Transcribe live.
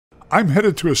I'm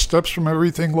headed to a Steps from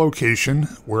Everything location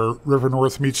where River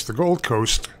North meets the Gold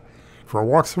Coast for a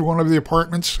walk through one of the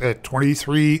apartments at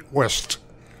 23 West,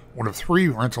 one of 3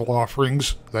 rental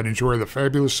offerings that enjoy the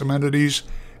fabulous amenities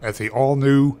at the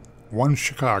all-new One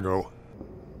Chicago.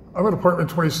 I'm at apartment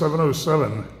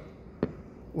 2707,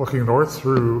 looking north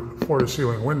through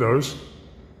floor-to-ceiling windows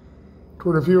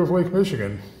toward a view of Lake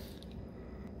Michigan.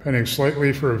 Pending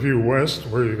slightly for a view west,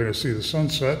 where you're going to see the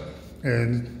sunset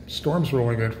and storms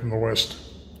rolling in from the west.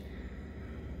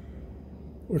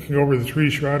 Looking over the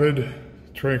tree-shrouded,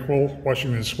 tranquil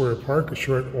Washington Square Park, a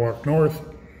short walk north,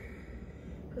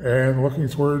 and looking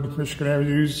toward Michigan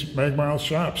Avenue's Magmile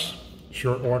Shops, a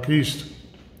short walk east.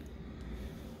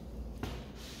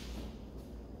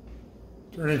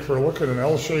 Turning for a look at an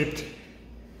L-shaped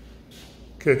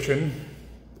kitchen,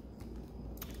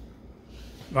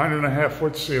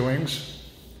 9.5-foot ceilings,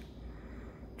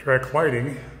 track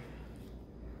lighting,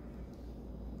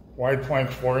 wide plank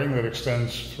flooring that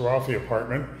extends throughout the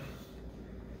apartment,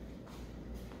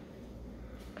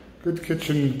 good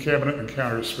kitchen cabinet and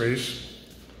counter space,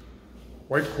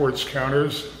 white quartz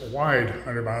counters, a wide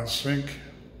undermount sink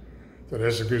that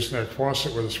has a gooseneck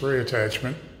faucet with a spray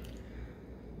attachment.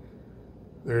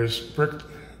 There's brick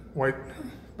white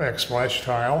backsplash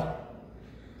tile,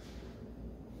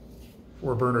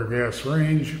 4-burner gas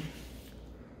range,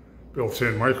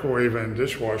 built-in microwave and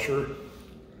dishwasher,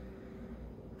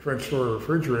 French door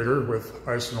refrigerator with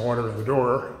ice and water in the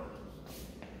door,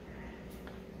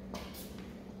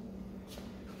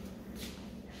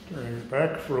 turning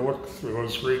back for a look through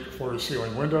those great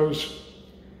floor-to-ceiling windows,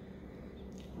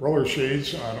 roller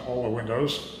shades on all the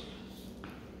windows.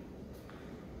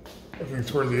 Looking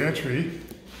toward the entry,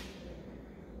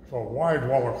 a wide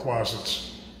wall of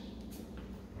closets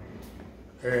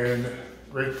and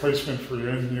great placement for your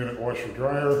in-unit washer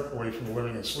dryer away from the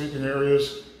living and sleeping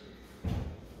areas.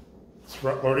 It's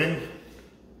front loading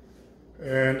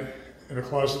and in a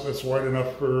closet that's wide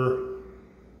enough for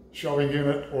shelving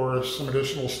unit or some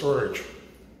additional storage.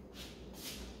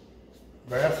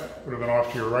 Bath would have been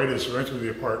off to your right as you enter the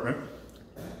apartment.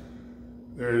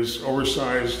 There's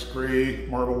oversized gray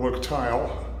marble look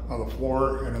tile on the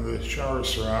floor and in the shower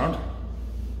surround.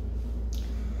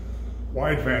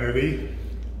 Wide vanity.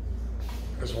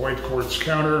 Has a white quartz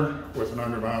counter with an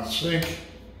undermount sink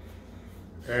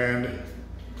and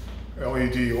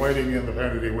LED lighting in the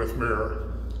vanity with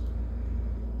mirror.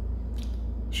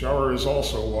 Shower is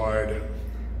also wide.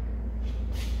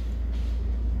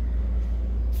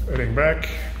 Heading back,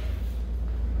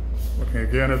 looking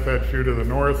again at that view to the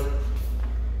north,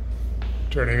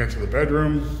 turning into the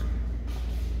bedroom.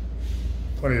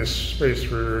 Plenty of space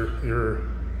for your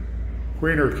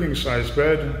queen or king size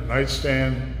bed,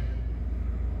 nightstand.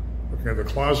 Looking at the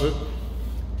closet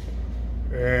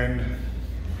and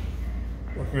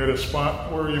looking at a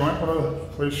spot where you might want to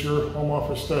place your home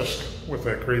office desk with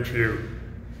that great view.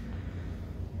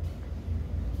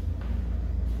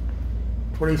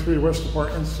 23 West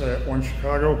Apartments at One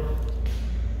Chicago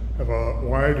have a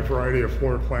wide variety of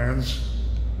floor plans,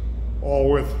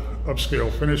 all with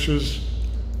upscale finishes,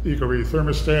 Ecobee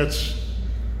thermostats,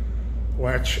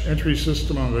 latch entry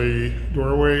system on the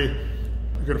doorway.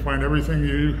 You're going to find everything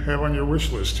you have on your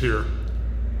wish list here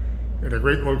in a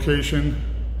great location,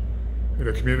 in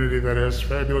a community that has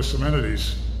fabulous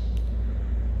amenities.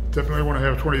 Definitely want to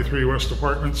have 23 West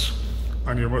Apartments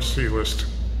on your must-see list.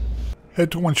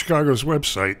 Head to One Chicago's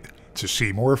website to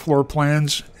see more floor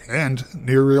plans and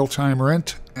near real-time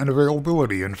rent and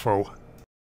availability info.